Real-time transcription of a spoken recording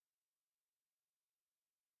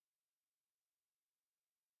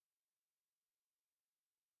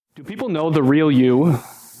Do people know the real you,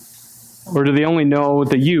 or do they only know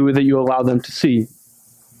the you that you allow them to see?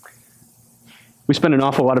 We spend an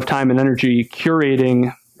awful lot of time and energy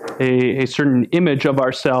curating a certain image of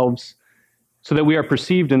ourselves so that we are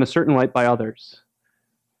perceived in a certain light by others.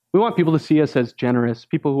 We want people to see us as generous,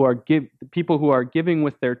 people who are giving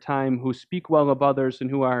with their time, who speak well of others, and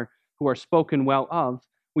who are spoken well of.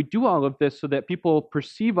 We do all of this so that people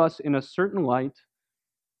perceive us in a certain light,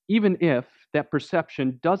 even if that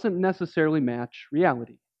perception doesn't necessarily match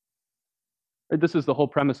reality. This is the whole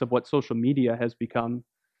premise of what social media has become.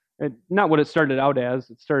 Not what it started out as.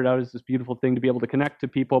 It started out as this beautiful thing to be able to connect to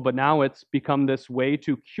people, but now it's become this way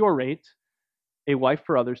to curate a life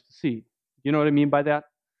for others to see. You know what I mean by that?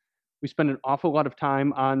 We spend an awful lot of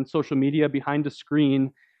time on social media behind a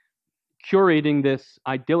screen curating this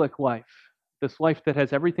idyllic life, this life that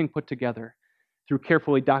has everything put together through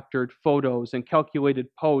carefully doctored photos and calculated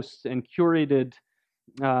posts and curated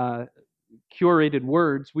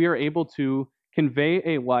words. We are able to convey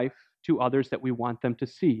a life to others that we want them to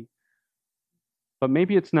see. But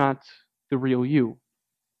maybe it's not the real you.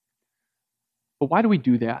 But why do we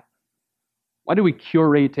do that? Why do we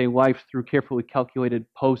curate a life through carefully calculated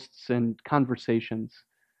posts and conversations?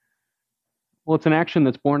 Well, it's an action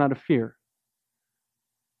that's born out of fear.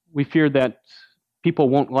 We fear that people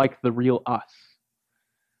won't like the real us.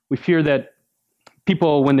 We fear that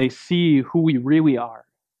people, when they see who we really are,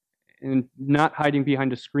 and not hiding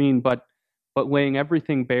behind a screen, but laying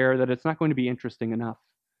everything bare, that it's not going to be interesting enough.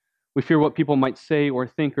 We fear what people might say or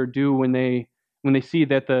think or do when they see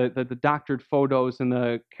that the doctored photos and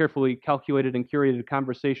the carefully calculated and curated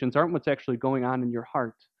conversations aren't what's actually going on in your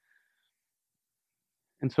heart.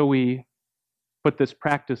 And so we put this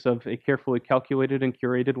practice of a carefully calculated and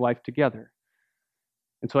curated life together.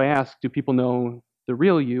 And so I ask, do people know the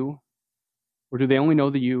real you, or do they only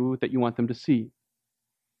know the you that you want them to see?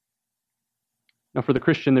 Now, for the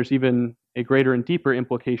Christian, there's even a greater and deeper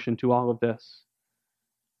implication to all of this.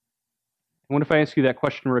 And what if I ask you that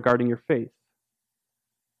question regarding your faith?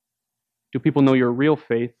 Do people know your real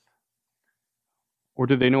faith, or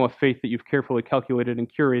do they know a faith that you've carefully calculated and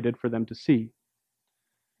curated for them to see?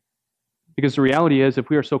 Because the reality is, if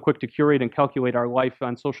we are so quick to curate and calculate our life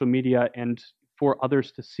on social media and for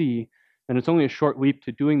others to see, then it's only a short leap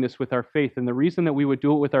to doing this with our faith. And the reason that we would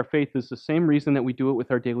do it with our faith is the same reason that we do it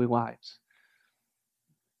with our daily lives.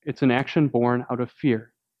 It's an action born out of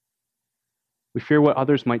fear. We fear what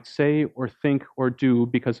others might say or think or do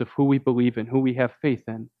because of who we believe in, who we have faith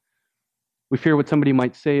in. We fear what somebody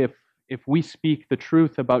might say if we speak the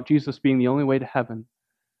truth about Jesus being the only way to heaven.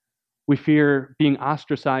 We fear being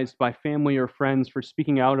ostracized by family or friends for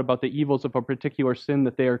speaking out about the evils of a particular sin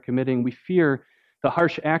that they are committing. We fear the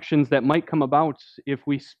harsh actions that might come about if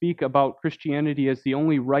we speak about Christianity as the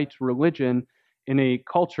only right religion in a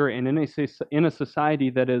culture and in a society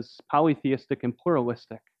that is polytheistic and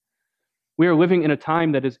pluralistic. We are living in a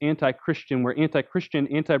time that is anti-Christian, where anti-Christian,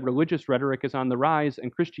 anti-religious rhetoric is on the rise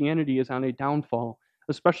and Christianity is on a downfall,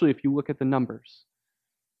 especially if you look at the numbers.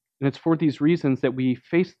 And it's for these reasons that we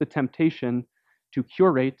face the temptation to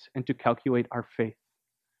curate and to calculate our faith.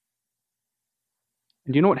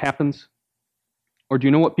 And do you know what happens? Or do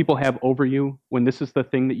you know what people have over you when this is the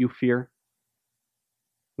thing that you fear?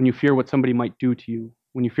 When you fear what somebody might do to you,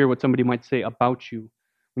 when you fear what somebody might say about you,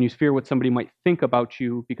 when you fear what somebody might think about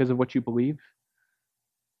you because of what you believe?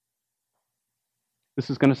 This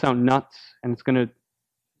is going to sound nuts, and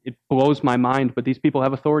it blows my mind, but these people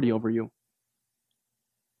have authority over you.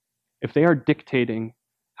 If they are dictating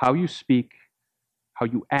how you speak, how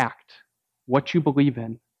you act, what you believe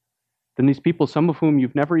in, then these people, some of whom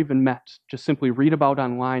you've never even met, just simply read about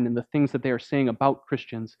online and the things that they are saying about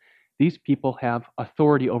Christians, these people have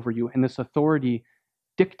authority over you, and this authority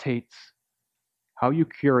dictates how you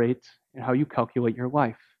curate and how you calculate your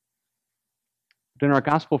life. But in our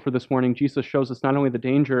gospel for this morning, Jesus shows us not only the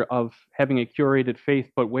danger of having a curated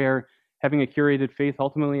faith, but where having a curated faith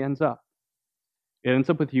ultimately ends up. It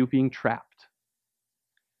ends up with you being trapped.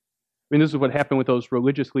 I mean, this is what happened with those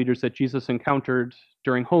religious leaders that Jesus encountered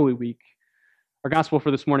during Holy Week. Our gospel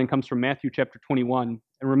for this morning comes from Matthew chapter 21.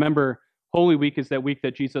 And remember, Holy Week is that week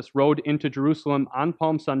that Jesus rode into Jerusalem on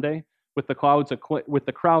Palm Sunday with the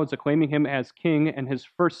crowds acclaiming him as king, and his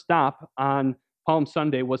first stop on Palm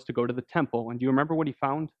Sunday was to go to the temple. And do you remember what he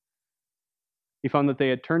found? He found that they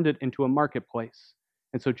had turned it into a marketplace.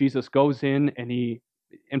 And so Jesus goes in,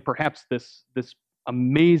 and perhaps this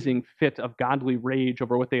amazing fit of godly rage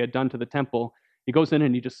over what they had done to the temple, he goes in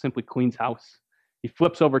and he just simply cleans house. He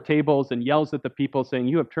flips over tables and yells at the people saying,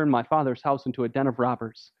 "You have turned my Father's house into a den of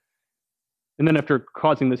robbers." And then after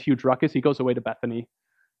causing this huge ruckus, he goes away to Bethany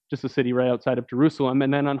just a city right outside of Jerusalem.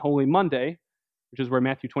 And then on Holy Monday, which is where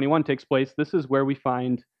Matthew 21 takes place, this is where we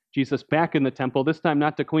find Jesus back in the temple, this time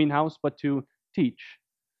not to clean house, but to teach.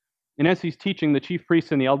 And as he's teaching, the chief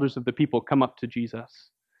priests and the elders of the people come up to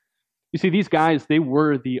Jesus. You see, these guys, they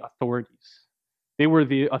were the authorities. They were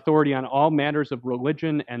the authority on all matters of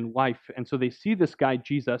religion and life. And so they see this guy,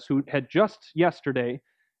 Jesus, who had just yesterday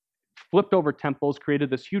flipped over temples, created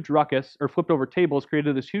this huge ruckus, or flipped over tables,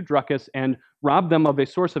 created this huge ruckus, and robbed them of a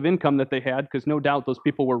source of income that they had, because no doubt those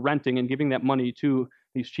people were renting and giving that money to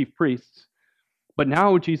these chief priests. But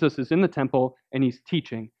now Jesus is in the temple and he's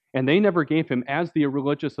teaching. And they never gave him, as the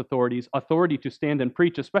religious authorities, authority to stand and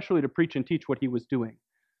preach, especially to preach and teach what he was doing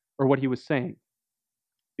or what he was saying.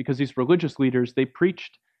 Because these religious leaders, they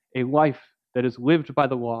preached a life that is lived by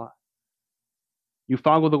the law. You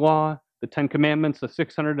follow the law, the 10 Commandments, the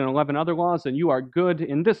 611 other laws, and you are good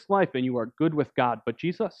in this life and you are good with God. But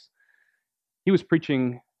Jesus, he was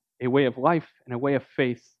preaching a way of life and a way of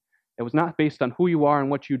faith that was not based on who you are and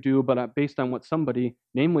what you do, but based on what somebody,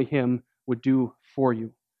 namely him, would do for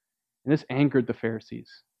you. And this angered the Pharisees.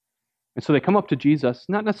 And so they come up to Jesus,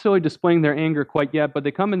 not necessarily displaying their anger quite yet, but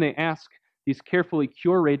they come and they ask these carefully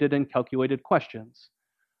curated and calculated questions.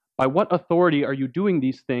 By what authority are you doing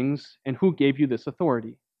these things, and who gave you this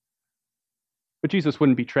authority? But Jesus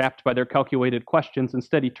wouldn't be trapped by their calculated questions.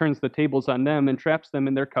 Instead, he turns the tables on them and traps them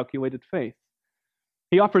in their calculated faith.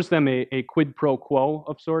 He offers them a quid pro quo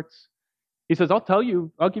of sorts. He says, I'll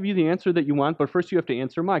give you the answer that you want, but first you have to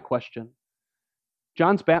answer my question.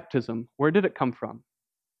 John's baptism, where did it come from?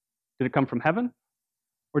 Did it come from heaven,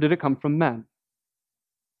 or did it come from men?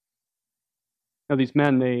 Now, these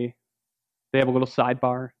men, they have a little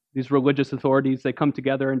sidebar. These religious authorities, they come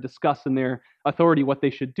together and discuss in their authority what they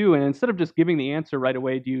should do. And instead of just giving the answer right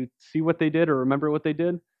away, do you see what they did or remember what they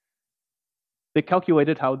did? They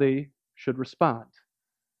calculated how they should respond.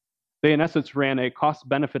 They, in essence, ran a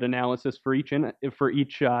cost-benefit analysis for each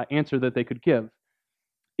answer that they could give.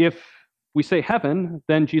 If we say heaven,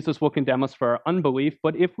 then Jesus will condemn us for our unbelief.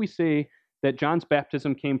 But if we say that John's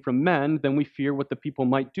baptism came from men, then we fear what the people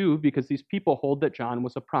might do, because these people hold that John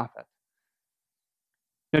was a prophet.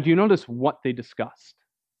 Now, do you notice what they discussed?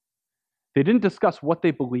 They didn't discuss what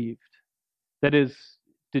they believed. That is,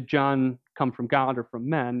 did John come from God or from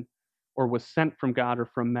men, or was sent from God or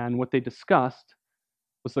from men? What they discussed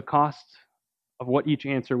was the cost of what each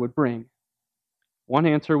answer would bring. One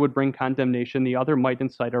answer would bring condemnation, the other might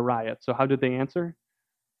incite a riot. So how did they answer?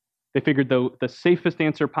 They figured the safest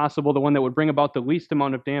answer possible, the one that would bring about the least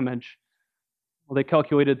amount of damage, well, they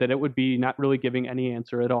calculated that it would be not really giving any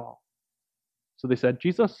answer at all. So they said,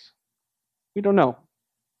 Jesus, we don't know.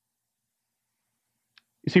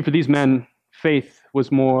 You see, for these men, faith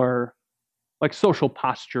was more like social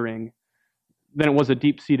posturing than it was a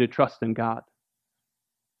deep-seated trust in God.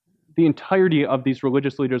 The entirety of these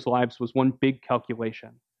religious leaders' lives was one big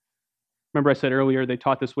calculation. Remember I said earlier, they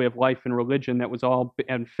taught this way of life and religion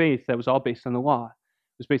and faith that was all based on the law.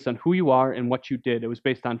 It was based on who you are and what you did. It was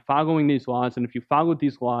based on following these laws, and if you followed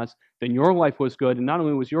these laws, then your life was good, and not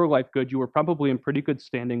only was your life good, you were probably in pretty good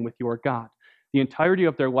standing with your God. The entirety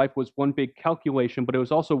of their life was one big calculation, but it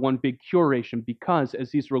was also one big curation, because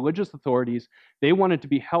as these religious authorities, they wanted to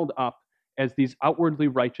be held up as these outwardly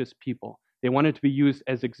righteous people. They wanted to be used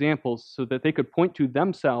as examples so that they could point to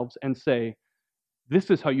themselves and say, this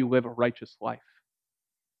is how you live a righteous life.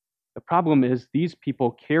 The problem is these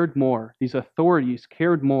people cared more, these authorities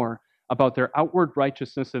cared more about their outward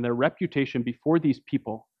righteousness and their reputation before these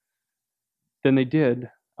people than they did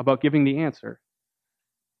about giving the answer.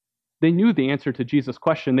 They knew the answer to Jesus'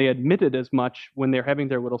 question. They admitted as much when they're having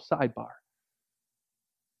their little sidebar.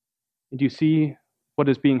 And do you see what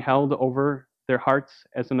is being held over their hearts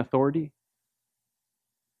as an authority?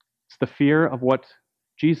 It's the fear of what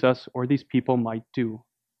Jesus or these people might do.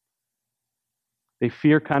 They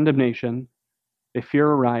fear condemnation, they fear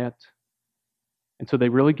a riot, and so they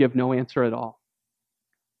really give no answer at all.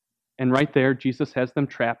 And right there, Jesus has them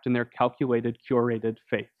trapped in their calculated, curated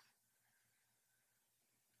faith.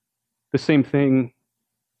 The same thing,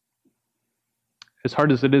 as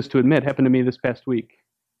hard as it is to admit, happened to me this past week.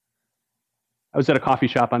 I was at a coffee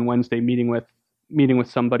shop on Wednesday meeting with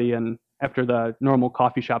somebody, and after the normal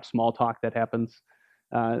coffee shop small talk that happens,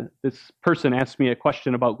 this person asked me a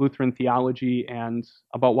question about Lutheran theology and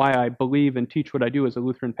about why I believe and teach what I do as a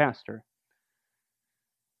Lutheran pastor.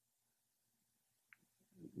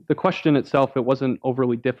 The question itself, it wasn't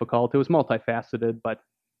overly difficult. It was multifaceted, but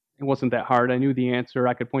it wasn't that hard. I knew the answer.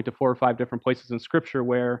 I could point to 4 or 5 different places in Scripture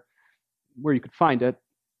where you could find it.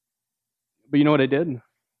 But you know what I did?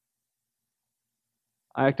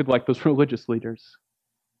 I acted like those religious leaders.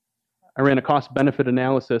 I ran a cost-benefit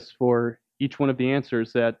analysis for each one of the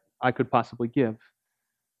answers that I could possibly give.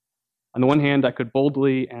 On the one hand, I could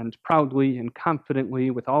boldly and proudly and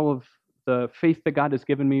confidently, with all of the faith that God has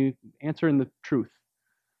given me, answer in the truth.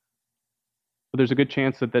 But there's a good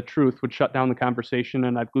chance that that truth would shut down the conversation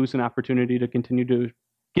and I'd lose an opportunity to continue to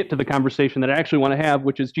get to the conversation that I actually want to have,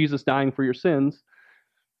 which is Jesus dying for your sins.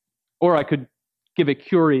 Or I could give a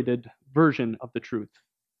curated version of the truth,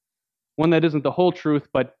 one that isn't the whole truth,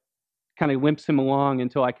 but kind of limps him along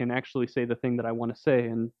until I can actually say the thing that I want to say.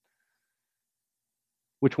 And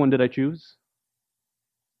which one did I choose?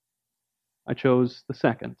 I chose the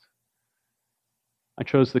second. I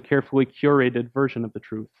chose the carefully curated version of the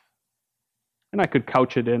truth. And I could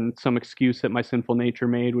couch it in some excuse that my sinful nature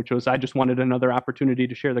made, which was I just wanted another opportunity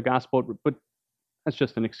to share the gospel, but that's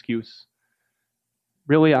just an excuse.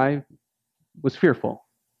 Really, I was fearful.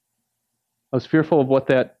 I was fearful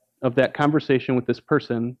of that conversation with this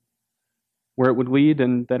person, where it would lead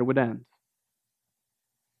and that it would end.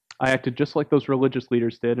 I acted just like those religious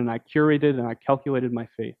leaders did, and I curated and I calculated my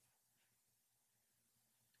faith.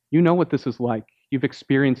 You know what this is like. You've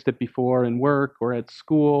experienced it before in work or at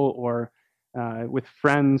school or with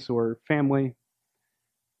friends or family.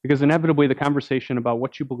 Because inevitably the conversation about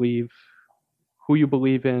what you believe, who you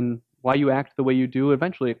believe in, why you act the way you do,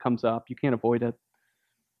 eventually it comes up. You can't avoid it.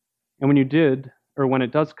 And when you did, or when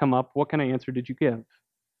it does come up, what kind of answer did you give?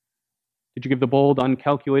 Did you give the bold,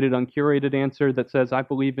 uncalculated, uncurated answer that says, I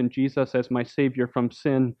believe in Jesus as my Savior from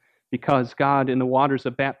sin because God, in the waters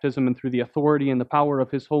of baptism and through the authority and the power of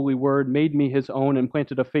His holy word, made me His own and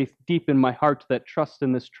planted a faith deep in my heart that trusts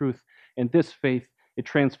in this truth. And this faith, it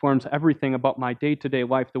transforms everything about my day-to-day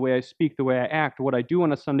life, the way I speak, the way I act, what I do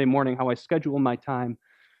on a Sunday morning, how I schedule my time.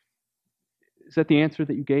 Is that the answer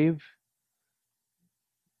that you gave?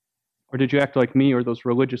 Or did you act like me or those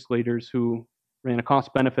religious leaders who ran a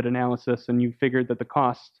cost-benefit analysis and you figured that the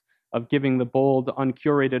cost of giving the bold,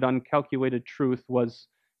 uncurated, uncalculated truth was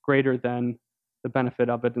greater than the benefit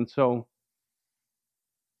of it, and so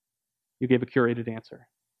you gave a curated answer?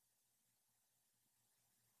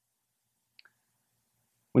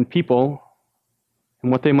 When people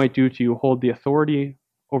and what they might do to you hold the authority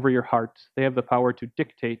over your heart, they have the power to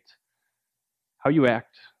dictate how you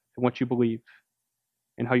act and what you believe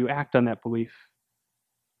and how you act on that belief.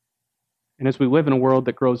 And as we live in a world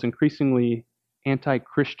that grows increasingly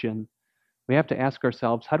anti-Christian, we have to ask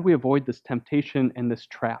ourselves, how do we avoid this temptation and this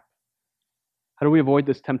trap? How do we avoid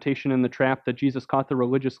this temptation and the trap that Jesus caught the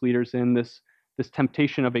religious leaders in, this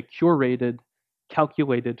temptation of a curated,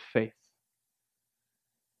 calculated faith?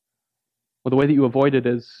 Well, the way that you avoid it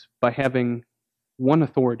is by having one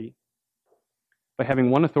authority. By having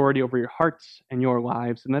one authority over your hearts and your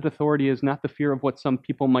lives. And that authority is not the fear of what some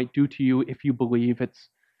people might do to you if you believe. It's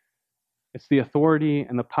the authority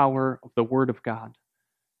and the power of the Word of God.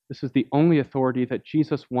 This is the only authority that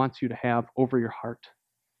Jesus wants you to have over your heart.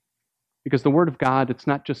 Because the Word of God, it's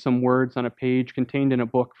not just some words on a page contained in a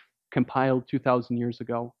book compiled 2,000 years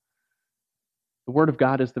ago. The Word of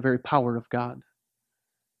God is the very power of God.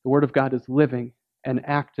 The Word of God is living and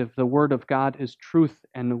active. The Word of God is truth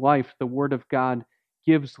and life. The Word of God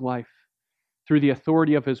gives life. Through the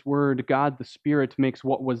authority of His Word, God the Spirit makes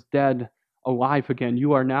what was dead alive again.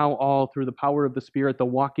 You are now all, through the power of the Spirit, the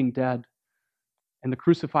walking dead and the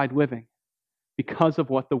crucified living because of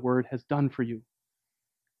what the Word has done for you.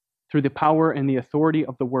 Through the power and the authority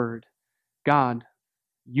of the Word, God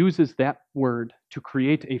uses that Word to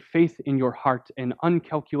create a faith in your heart, an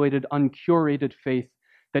uncalculated, uncurated faith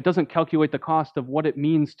that doesn't calculate the cost of what it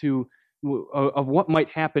means of what might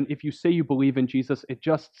happen if you say you believe in Jesus. It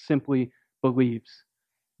just simply believes.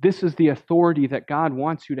 This is the authority that God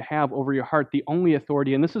wants you to have over your heart, the only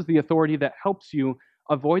authority, and this is the authority that helps you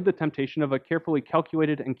avoid the temptation of a carefully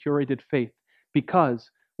calculated and curated faith. Because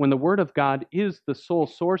when the Word of God is the sole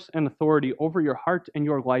source and authority over your heart and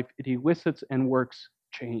your life, it elicits and works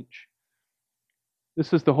change.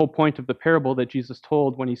 This is the whole point of the parable that Jesus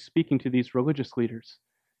told when He's speaking to these religious leaders.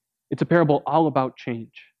 It's a parable all about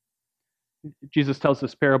change. Jesus tells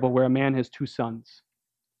this parable where a man has two sons.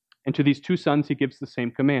 And to these two sons, He gives the same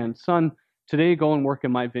command. Son, today go and work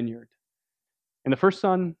in my vineyard. And the first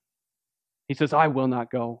son, he says, I will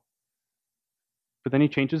not go. But then he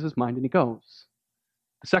changes his mind and he goes.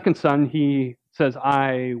 The second son, he says,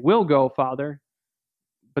 I will go, Father.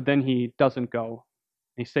 But then he doesn't go.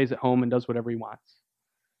 He stays at home and does whatever he wants.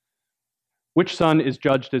 Which son is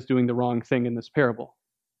judged as doing the wrong thing in this parable?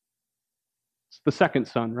 It's the second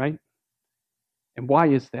son, right? And why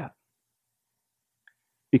is that?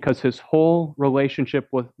 Because his whole relationship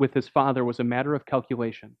with his father was a matter of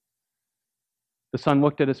calculation. The son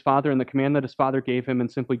looked at his father and the command that his father gave him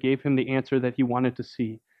and simply gave him the answer that he wanted to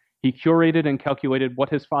see. He curated and calculated what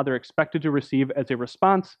his father expected to receive as a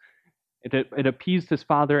response. It appeased his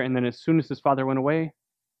father, and then as soon as his father went away,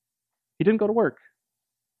 he didn't go to work.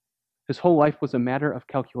 His whole life was a matter of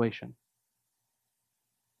calculation.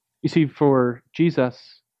 You see, for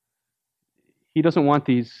Jesus, he doesn't want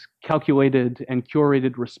these calculated and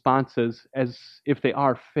curated responses as if they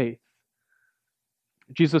are faith.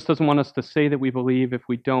 Jesus doesn't want us to say that we believe if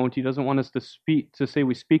we don't. He doesn't want us to say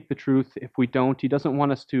we speak the truth if we don't. He doesn't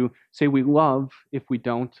want us to say we love if we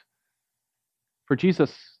don't. For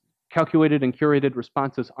Jesus, calculated and curated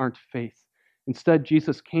responses aren't faith. Instead,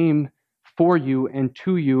 Jesus came for you and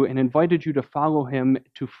to you and invited you to follow him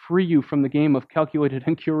to free you from the game of calculated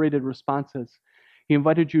and curated responses. He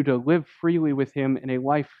invited you to live freely with him in a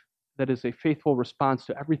life that is a faithful response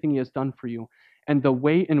to everything he has done for you. And the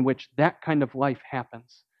way in which that kind of life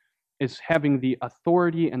happens is having the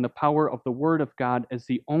authority and the power of the Word of God as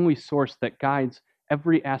the only source that guides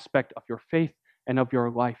every aspect of your faith and of your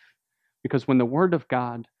life. Because when the Word of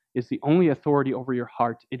God is the only authority over your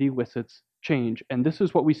heart, it elicits change. And this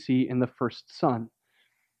is what we see in the first son.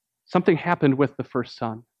 Something happened with the first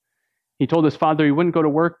son. He told his father he wouldn't go to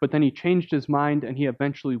work, but then he changed his mind and he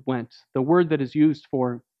eventually went. The word that is used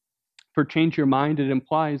for change your mind, it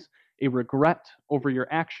implies a regret over your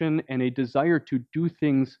action and a desire to do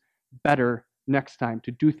things better next time,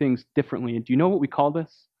 to do things differently. And do you know what we call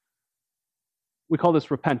this? We call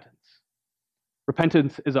this repentance.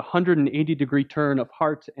 Repentance is a 180-degree turn of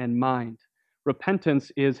heart and mind.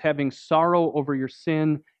 Repentance is having sorrow over your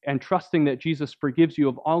sin and trusting that Jesus forgives you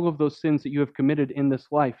of all of those sins that you have committed in this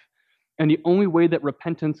life. And the only way that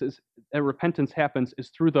repentance happens is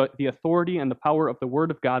through the authority and the power of the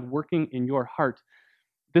Word of God working in your heart.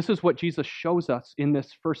 This is what Jesus shows us in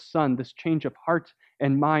this first son, this change of heart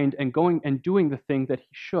and mind and going and doing the thing that he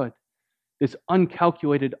should. This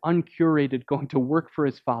uncalculated, uncurated going to work for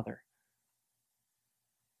his Father.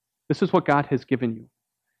 This is what God has given you.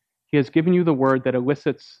 He has given you the word that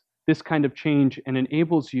elicits this kind of change and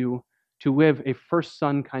enables you to live a first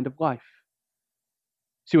son kind of life.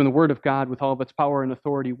 See, when the word of God, with all of its power and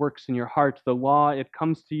authority, works in your heart, the law, it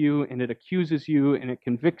comes to you and it accuses you and it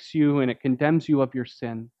convicts you and it condemns you of your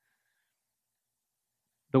sin.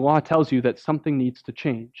 The law tells you that something needs to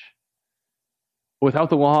change. Without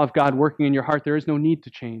the law of God working in your heart, there is no need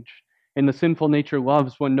to change. And the sinful nature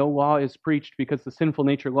loves when no law is preached because the sinful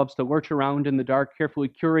nature loves to lurch around in the dark, carefully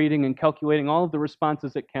curating and calculating all of the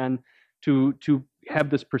responses it can to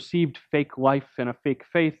have this perceived fake life and a fake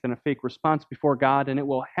faith and a fake response before God, and it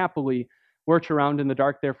will happily lurch around in the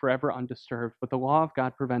dark there forever undisturbed. But the law of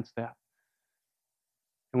God prevents that.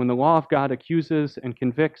 And when the law of God accuses and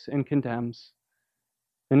convicts and condemns,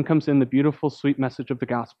 then comes in the beautiful, sweet message of the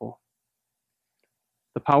gospel.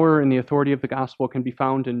 The power and the authority of the gospel can be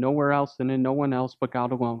found in nowhere else and in no one else but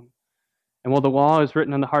God alone. And while the law is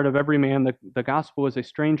written on the heart of every man, the gospel is a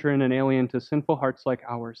stranger and an alien to sinful hearts like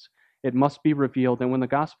ours. It must be revealed. And when the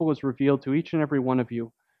gospel is revealed to each and every one of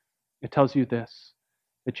you, it tells you this,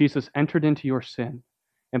 that Jesus entered into your sin,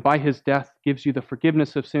 and by his death gives you the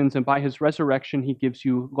forgiveness of sins, and by his resurrection he gives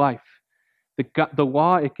you life. The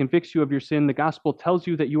law, it convicts you of your sin. The gospel tells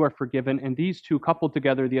you that you are forgiven, and these two coupled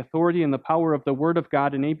together, the authority and the power of the word of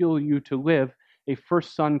God, enable you to live a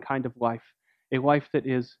first son kind of life, a life that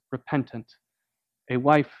is repentant, a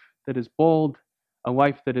life that is bold, a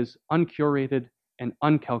life that is uncurated and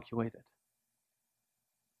uncalculated.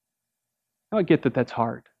 Now I get that that's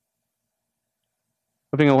hard.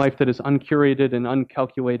 Living a life that is uncurated and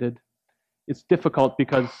uncalculated is difficult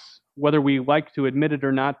because whether we like to admit it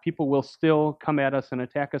or not, people will still come at us and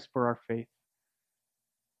attack us for our faith.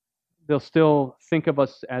 They'll still think of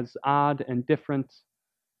us as odd and different.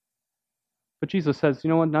 But Jesus says, you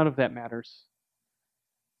know what? None of that matters.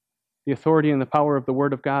 The authority and the power of the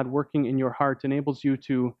Word of God working in your heart enables you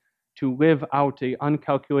to live out a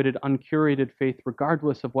uncalculated, uncurated faith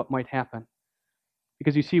regardless of what might happen.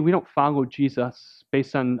 Because you see, we don't follow Jesus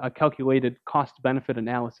based on a calculated cost-benefit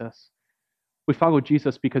analysis. We follow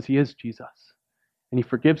Jesus because he is Jesus. And he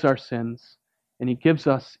forgives our sins. And he gives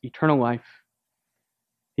us eternal life.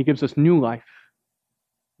 He gives us new life.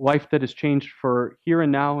 Life that is changed for here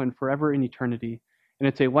and now and forever in eternity. And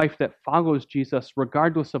it's a life that follows Jesus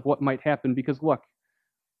regardless of what might happen. Because look,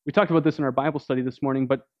 we talked about this in our Bible study this morning,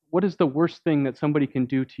 but what is the worst thing that somebody can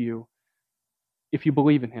do to you if you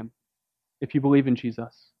believe in him? If you believe in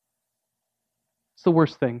Jesus? It's the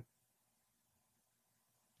worst thing.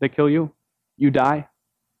 They kill you. You die.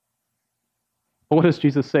 But what does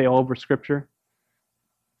Jesus say all over Scripture?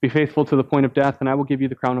 Be faithful to the point of death, and I will give you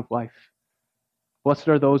the crown of life. Blessed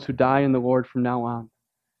are those who die in the Lord from now on.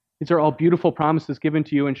 These are all beautiful promises given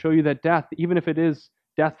to you and show you that death, even if it is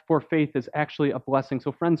death for faith, is actually a blessing.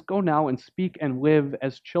 So, friends, go now and speak and live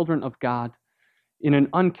as children of God in an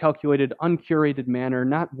uncalculated, uncurated manner,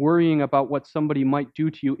 not worrying about what somebody might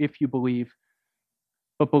do to you if you believe,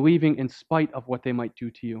 but believing in spite of what they might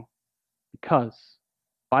do to you. Because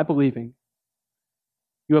by believing,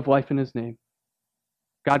 you have life in his name.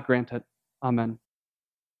 God grant it. Amen.